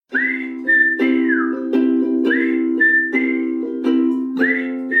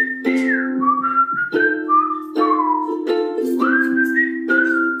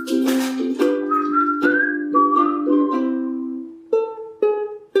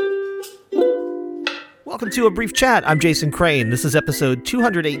Welcome to A Brief Chat. I'm Jason Crane. This is episode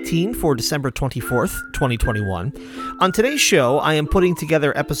 218 for December 24th, 2021. On today's show, I am putting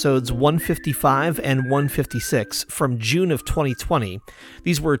together episodes 155 and 156 from June of 2020.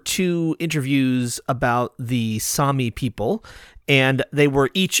 These were two interviews about the Sápmi people, and they were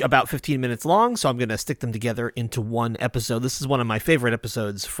each about 15 minutes long, so I'm going to stick them together into one episode. This is one of my favorite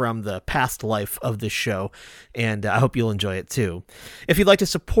episodes from the past life of this show, and I hope you'll enjoy it too. If you'd like to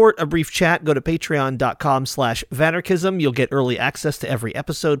support A Brief Chat, go to patreon.com/vanarchism. You'll get early access to every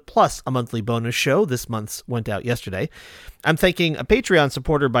episode, plus a monthly bonus show. This month's went out yesterday. I'm thanking a Patreon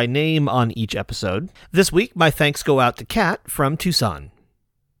supporter by name on each episode. This week, my thanks go out to Kat from Tucson.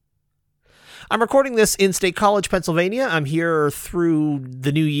 I'm recording this in State College, Pennsylvania. I'm here through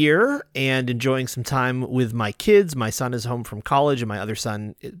the new year and enjoying some time with my kids. My son is home from college and my other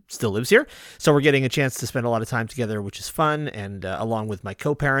son still lives here. So we're getting a chance to spend a lot of time together, which is fun, and along with my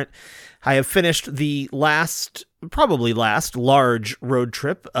co-parent. I have finished the probably last large road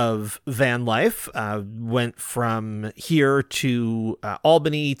trip of van life. Went from here to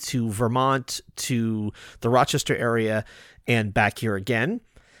Albany to Vermont to the Rochester area and back here again.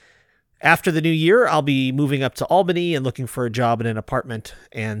 After the new year, I'll be moving up to Albany and looking for a job in an apartment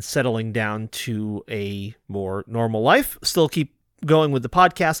and settling down to a more normal life. Still keep going with the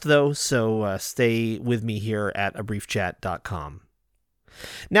podcast, though, so stay with me here at abriefchat.com.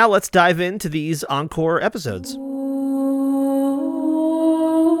 Now let's dive into these encore episodes.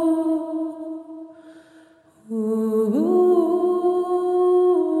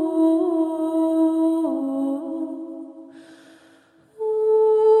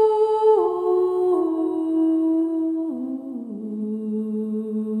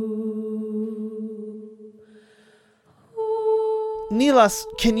 Nilas,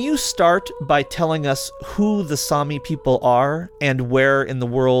 can you start by telling us who the Sápmi people are and where in the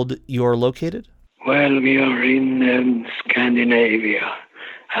world you're located? Well, we are in Scandinavia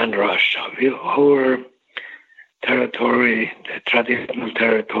and Russia. Our territory, the traditional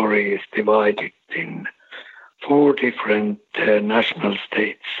territory, is divided in 4 different national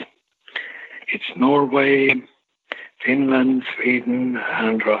states. It's Norway, Finland, Sweden,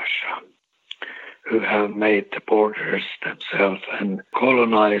 and Russia, who have made the borders themselves and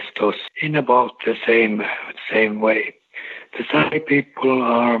colonized us in about the same way. The Sápmi people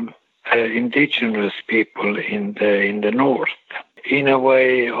are indigenous people in the north. In a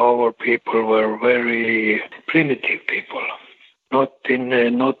way, our people were very primitive people, not in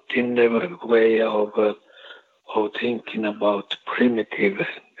the way of thinking about primitive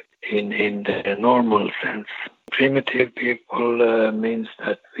in the normal sense. Primitive people means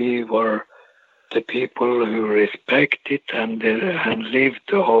that we were the people who respected and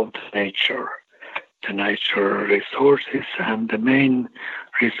lived of the nature resources, and the main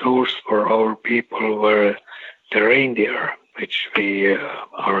resource for our people were the reindeer, which we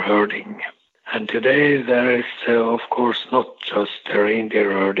are herding. And today there is, of course, not just the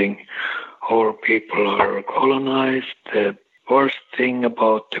reindeer herding. Our people are colonized. The worst thing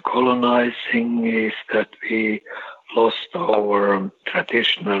about the colonizing is that we lost our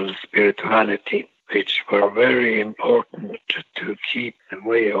traditional spirituality, which were very important to keep the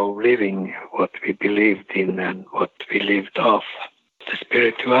way of living what we believed in and what we lived off. The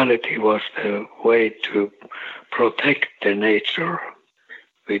spirituality was the way to protect the nature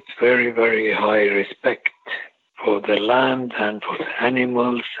with very, very high respect for the land and for the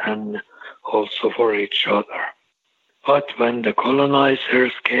animals and also for each other. But when the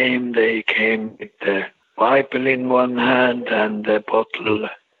colonizers came, they came with the Bible in one hand and a bottle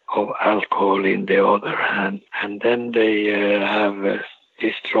of alcohol in the other hand. And then they have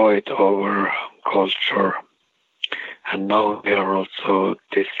destroyed our culture. And now they are also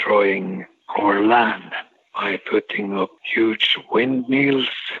destroying our land by putting up huge windmills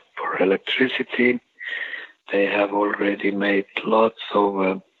for electricity. They have already made lots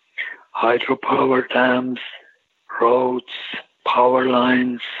of hydropower dams, roads, power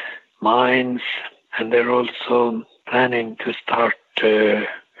lines, mines, and they're also planning to start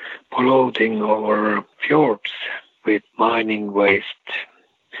polluting our fjords with mining waste,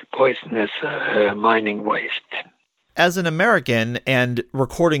 poisonous mining waste. As an American and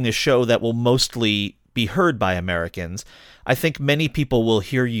recording a show that will mostly be heard by Americans, I think many people will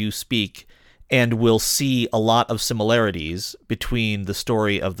hear you speak and will see a lot of similarities between the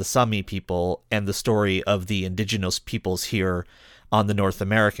story of the Sápmi people and the story of the indigenous peoples here on the North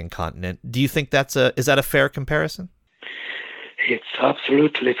American continent. Do you think is that a fair comparison? It's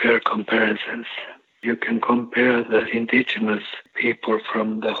absolutely fair comparisons. You can compare the indigenous people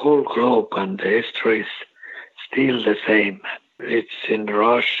from the whole globe, and the history is still the same. It's in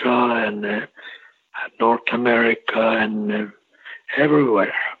Russia North America, and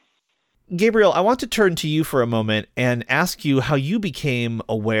everywhere. Gabriel, I want to turn to you for a moment and ask you how you became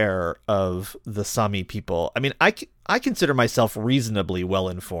aware of the Sápmi people. I mean, I consider myself reasonably well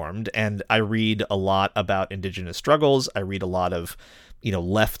informed, and I read a lot about indigenous struggles. I read a lot of,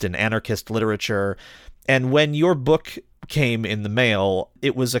 left and anarchist literature. And when your book came in the mail,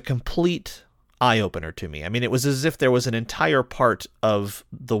 it was a complete eye-opener to me. I mean, it was as if there was an entire part of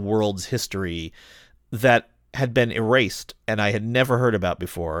the world's history that had been erased and I had never heard about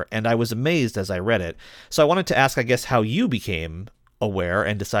before, and I was amazed as I read it. So I wanted to ask, I guess, how you became aware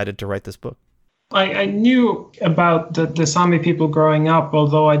and decided to write this book. I knew about the Sápmi people growing up,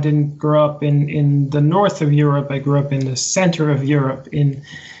 although I didn't grow up in the north of Europe. I grew up in the center of Europe, in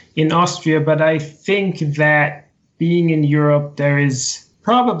Austria. But I think that being in Europe, there is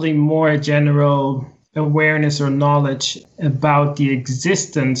probably more general awareness or knowledge about the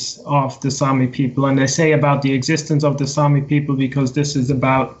existence of the Sápmi people. And I say about the existence of the Sápmi people because this is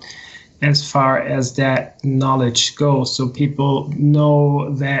about as far as that knowledge goes. So people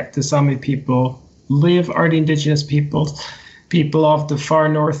know that the Sápmi people are the indigenous people of the far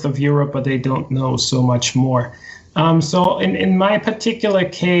north of Europe, but they don't know so much more. So in my particular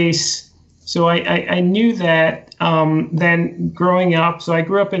case, so I knew that then growing up. So I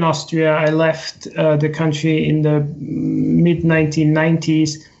grew up in Austria. I left the country in the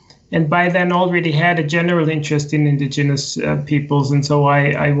mid-1990s, and by then already had a general interest in indigenous peoples. And so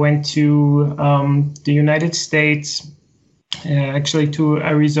I went to the United States, actually to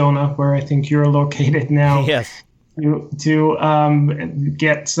Arizona, where I think you're located now. Yes. To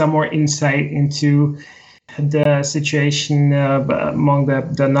get some more insight into the situation among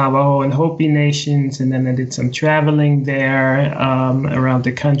the Navajo and Hopi nations. And then I did some traveling there around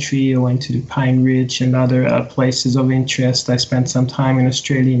the country. I went to the Pine Ridge and other places of interest. I spent some time in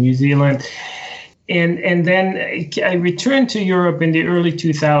Australia and New Zealand. And then I returned to Europe in the early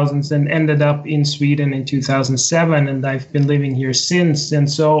 2000s and ended up in Sweden in 2007. And I've been living here since. And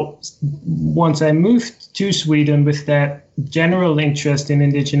so once I moved to Sweden with that general interest in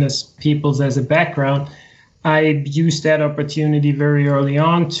indigenous peoples as a background, I used that opportunity very early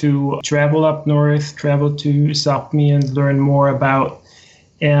on to travel up north, travel to Sápmi and learn more about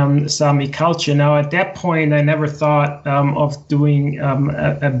Sápmi culture. Now, at that point, I never thought of doing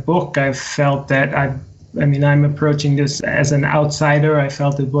a book. I felt that I'm approaching this as an outsider. I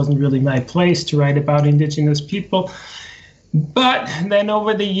felt it wasn't really my place to write about indigenous people. But then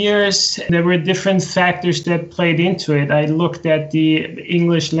over the years, there were different factors that played into it. I looked at the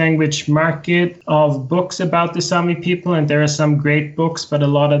English language market of books about the Sápmi people, and there are some great books, but a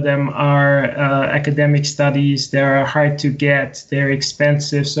lot of them are academic studies. They're hard to get. They're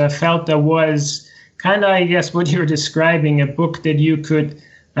expensive. So I felt there was kind of, I guess, what you're describing, a book that you could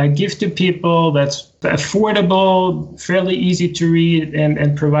give to people that's affordable, fairly easy to read,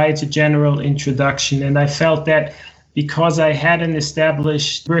 and provides a general introduction. And I felt that because I had an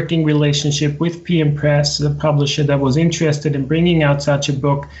established working relationship with PM Press, the publisher that was interested in bringing out such a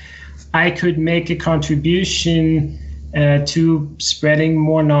book, I could make a contribution to spreading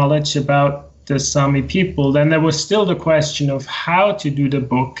more knowledge about the Sápmi people. Then there was still the question of how to do the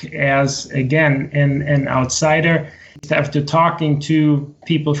book as, again, an outsider. After talking to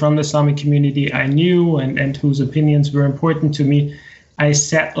people from the Sápmi community I knew and whose opinions were important to me, I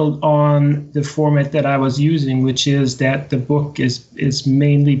settled on the format that I was using, which is that the book is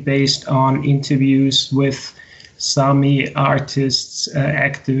mainly based on interviews with Sápmi artists,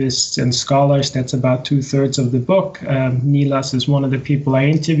 activists, and scholars. That's about 2/3 of the book. Nilas is one of the people I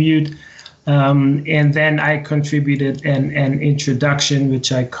interviewed. And then I contributed an introduction,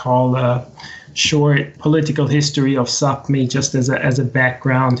 which I call a short political history of Sápmi, just as a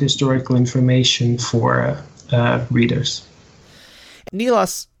background historical information for readers.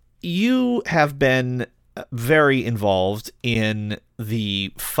 Nilas, you have been very involved in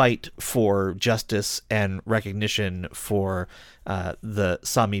the fight for justice and recognition for the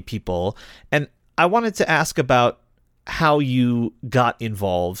Sápmi people. And I wanted to ask about how you got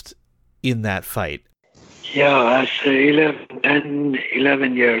involved in that fight. Yeah, as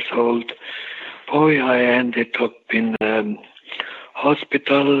 11 years old boy, I ended up in a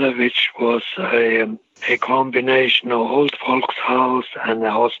hospital, which was a combination of old folks' house and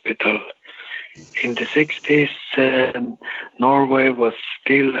a hospital. In the 60s, Norway was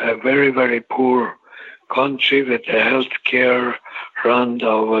still a very, very poor country with a healthcare run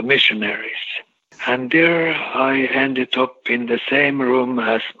of missionaries. And there I ended up in the same room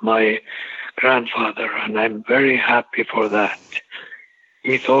as my grandfather, and I'm very happy for that.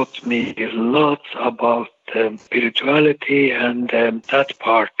 He taught me lots about spirituality and that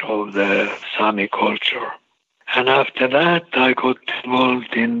part of the Sami culture. And after that, I got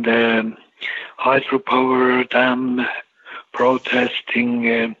involved in the hydropower dam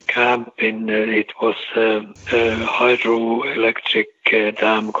protesting camp. It was a hydroelectric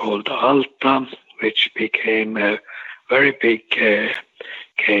dam called Alta, which became a very big case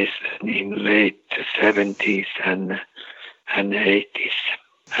in late 70s and 80s.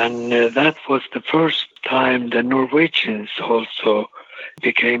 And that was the first time the Norwegians also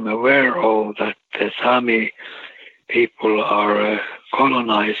became aware of that the Sami people are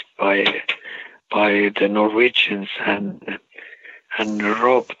colonized by the Norwegians and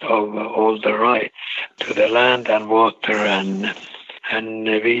robbed of all the rights to the land and water, and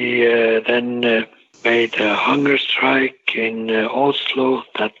we then made a hunger strike in Oslo.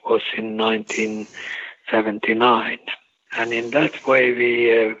 That was in 1979. And in that way,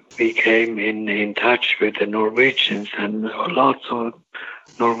 we came in touch with the Norwegians, and lots of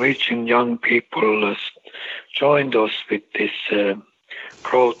Norwegian young people joined us with this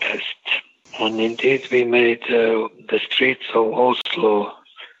protest. And indeed, we made the streets of Oslo,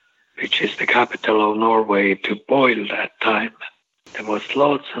 which is the capital of Norway, to boil that time. There was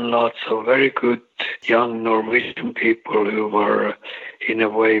lots and lots of very good young Norwegian people who were, in a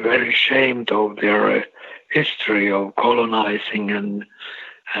way, very ashamed of their history of colonizing and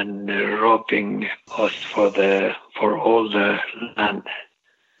robbing us for all the land,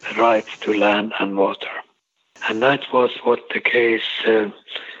 the rights to land and water. And that was what the case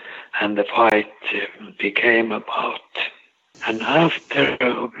and the fight became about. And after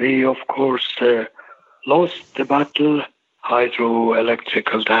we, of course, lost the battle,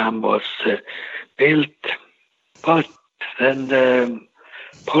 hydroelectrical dam was built, but then the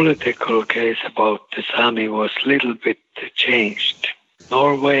political case about the Sami was a little bit changed.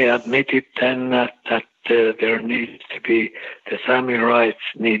 Norway admitted then that there needs to be, the Sami rights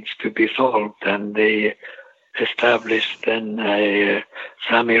needs to be solved, and they established then a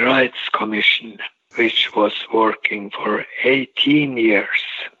Sami Rights Commission, which was working for 18 years.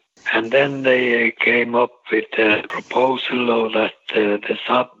 And then they came up with a proposal of that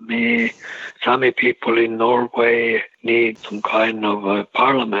the Sami people in Norway need some kind of a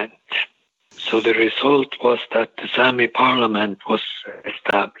parliament. So the result was that the Sami parliament was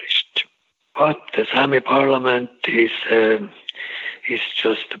established. But the Sami parliament is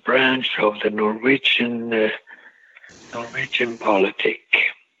just a branch of the Norwegian politic.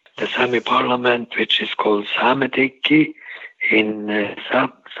 The Sami parliament, which is called Sametinget in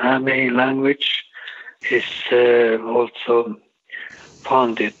Sami language, is also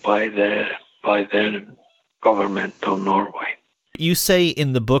funded by the government of Norway. You say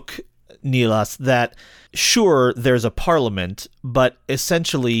in the book, Nilas, that sure, there's a parliament, but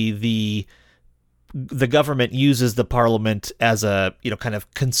essentially the government uses the parliament as a, kind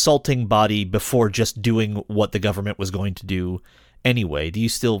of consulting body before just doing what the government was going to do anyway. Do you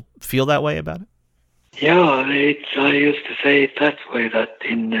still feel that way about it? Yeah, I used to say it that way, that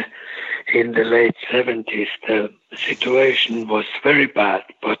in the late 70s the situation was very bad,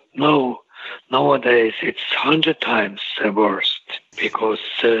 but nowadays it's 100 times worse, because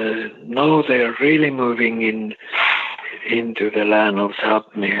now they are really moving into the land of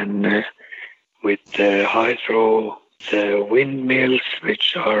Sápmi, and with the the windmills,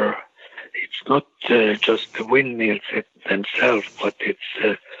 which are, it's not just the windmills themselves, but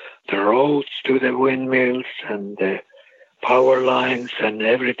it's the roads to the windmills and the power lines and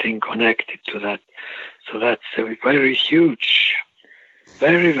everything connected to that. So that's a very huge,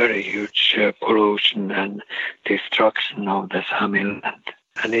 very, very huge pollution and destruction of the Sami land.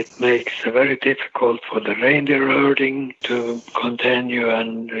 And it makes it very difficult for the reindeer herding to continue,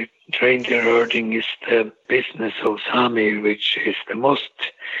 and reindeer herding is the business of Sami, which is the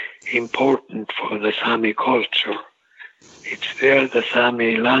most important for the Sami culture. It's there the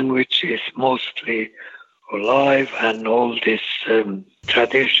Sami language is mostly alive, and all this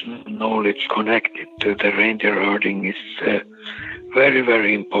traditional knowledge connected to the reindeer herding is very,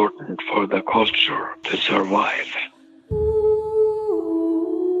 very important for the culture to survive.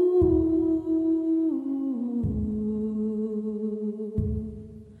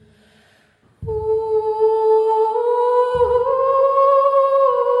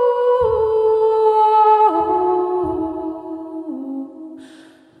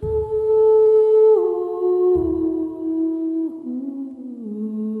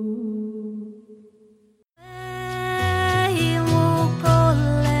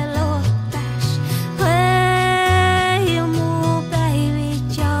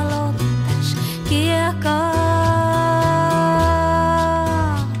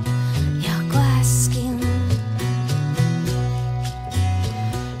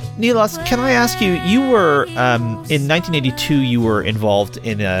 Niilas, can I ask you, you were, in 1982, you were involved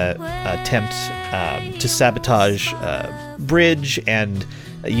in an attempt to sabotage a bridge, and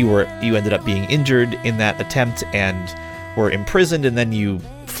you ended up being injured in that attempt and were imprisoned, and then you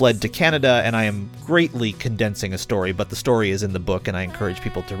fled to Canada, and I am greatly condensing a story, but the story is in the book, and I encourage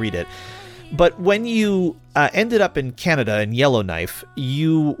people to read it. But when you ended up in Canada in Yellowknife,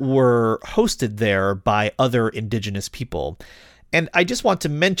 you were hosted there by other Indigenous people. And I just want to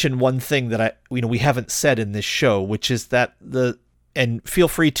mention one thing that we haven't said in this show, which is that and feel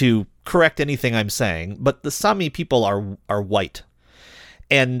free to correct anything I'm saying, but the Sápmi people are white.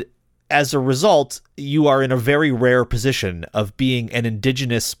 And as a result, you are in a very rare position of being an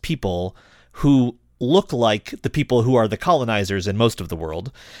indigenous people who look like the people who are the colonizers in most of the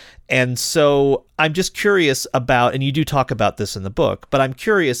world. And so I'm just curious about, and you do talk about this in the book, but I'm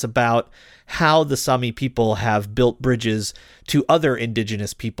curious about how the Sápmi people have built bridges to other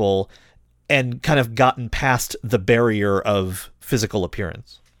indigenous people and kind of gotten past the barrier of physical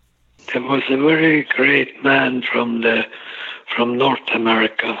appearance. There was a very great man from North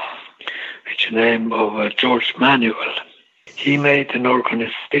America, which is the name of George Manuel. He made an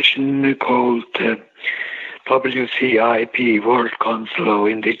organization called WCIP, World Council of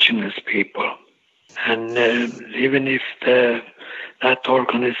Indigenous People. And even if that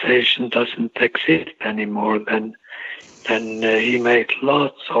organization doesn't exist anymore, then he made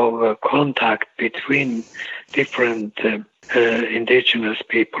lots of contact between different indigenous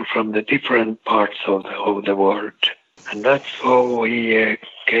people from the different parts of the world. And that's how he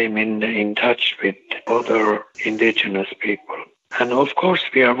came in touch with other indigenous people. And of course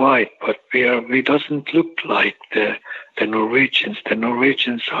we are white, but we doesn't look like the Norwegians. The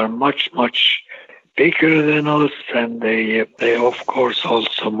Norwegians are much, much bigger than us, and they of course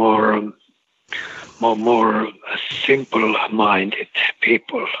also more simple-minded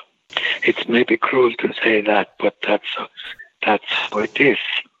people. It's maybe cruel to say that, but that's how it is.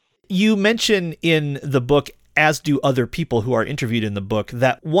 You mention in the book, as do other people who are interviewed in the book,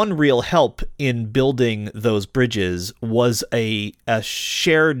 that one real help in building those bridges was a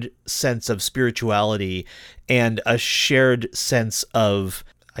shared sense of spirituality and a shared sense of,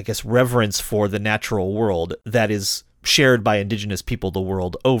 I guess, reverence for the natural world that is shared by indigenous people the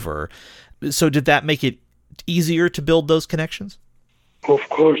world over. So did that make it easier to build those connections? Of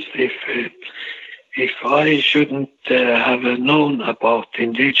course, if I shouldn't have known about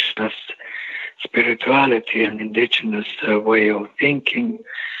indigenous spirituality and indigenous way of thinking,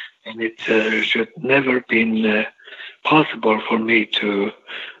 and it should never been possible for me to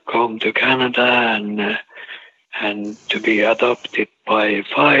come to Canada and to be adopted by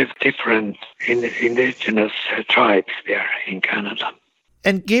 5 different indigenous tribes there in Canada.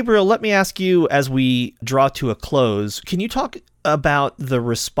 And Gabriel, let me ask you, as we draw to a close, can you talk about the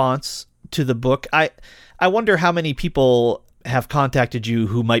response to the book? I wonder how many people have contacted you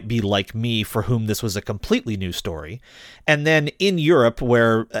who might be like me, for whom this was a completely new story. And then in Europe,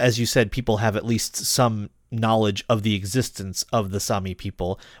 where, as you said, people have at least some knowledge of the existence of the Sápmi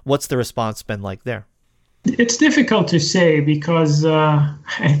people, what's the response been like there? It's difficult to say because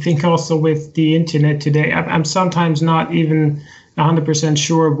I think also with the internet today, I'm sometimes not even 100%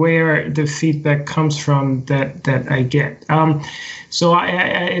 sure where the feedback comes from that I get. So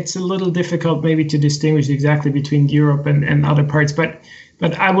it's a little difficult maybe to distinguish exactly between Europe and other parts. But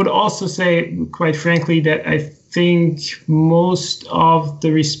I would also say, quite frankly, that I think most of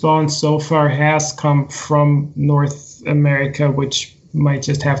the response so far has come from North America, which might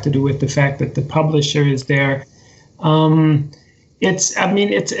just have to do with the fact that the publisher is there.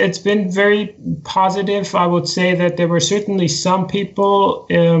 It's been very positive. I would say that there were certainly some people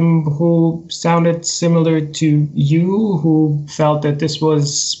who sounded similar to you, who felt that this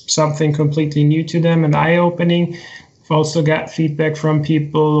was something completely new to them and eye-opening. I've also got feedback from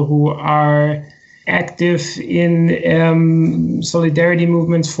people who are active in solidarity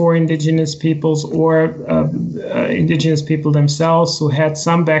movements for indigenous peoples or indigenous people themselves who had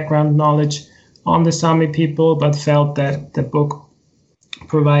some background knowledge on the Sápmi people, but felt that the book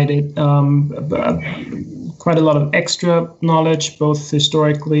provided quite a lot of extra knowledge, both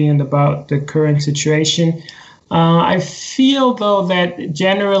historically and about the current situation. I feel, though, that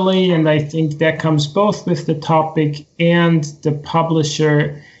generally, and I think that comes both with the topic and the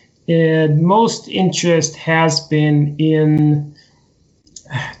publisher, most interest has been in,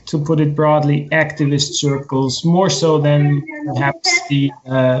 to put it broadly, activist circles, more so than perhaps the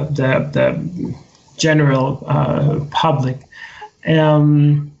general public.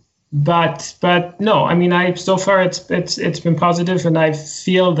 But no, I mean, so far it's been positive, and I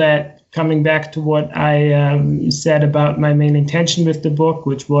feel that coming back to what I said about my main intention with the book,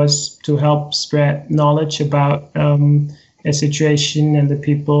 which was to help spread knowledge about a situation and the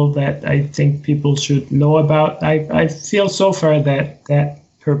people that I think people should know about. I feel so far that that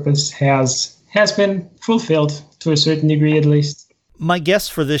purpose has been fulfilled to a certain degree, at least. My guests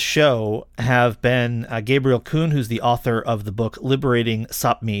for this show have been Gabriel Kuhn, who's the author of the book Liberating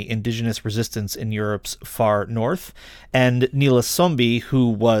Sápmi, Indigenous Resistance in Europe's Far North, and Nilas Somby, who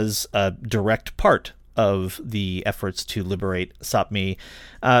was a direct part of the efforts to liberate Sápmi.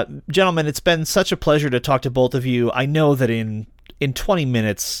 Gentlemen, it's been such a pleasure to talk to both of you. I know that in 20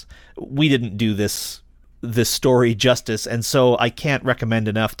 minutes, we didn't do this story justice, and so I can't recommend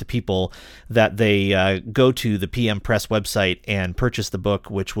enough to people that they go to the PM Press website and purchase the book,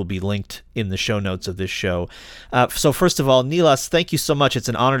 which will be linked in the show notes of this show. So first of all, Nilas, thank you so much. It's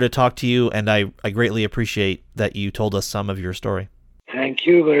an honor to talk to you, and I greatly appreciate that you told us some of your story. Thank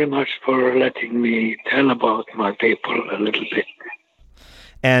you very much for letting me tell about my people a little bit.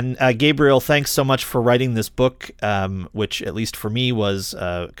 And Gabriel, thanks so much for writing this book, which at least for me was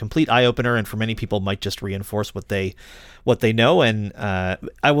a complete eye-opener, and for many people might just reinforce what they know. And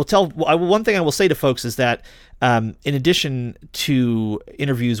one thing I will say to folks is that in addition to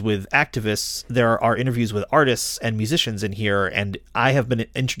interviews with activists, there are interviews with artists and musicians in here, and I have been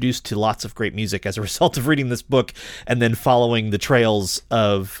introduced to lots of great music as a result of reading this book and then following the trails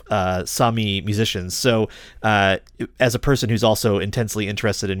of Sami musicians. So as a person who's also intensely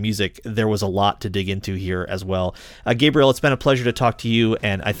interested in music, there was a lot to dig into here as well. Gabriel, it's been a pleasure to talk to you,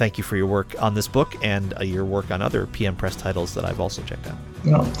 and I thank you for your work on this book and your work on other PM Press titles that I've also checked out.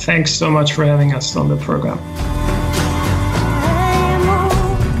 Well, thanks so much for having us on the program.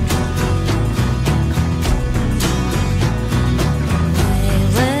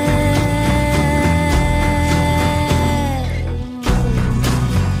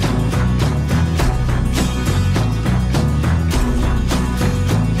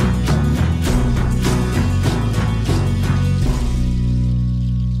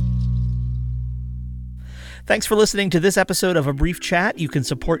 Thanks for listening to this episode of A Brief Chat. You can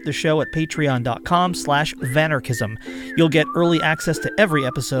support the show at patreon.com/vanarchism. You'll get early access to every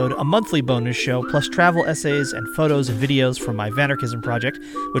episode, a monthly bonus show, plus travel essays and photos and videos from my Vanarchism project,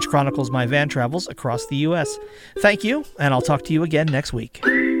 which chronicles my van travels across the U.S. Thank you, and I'll talk to you again next week.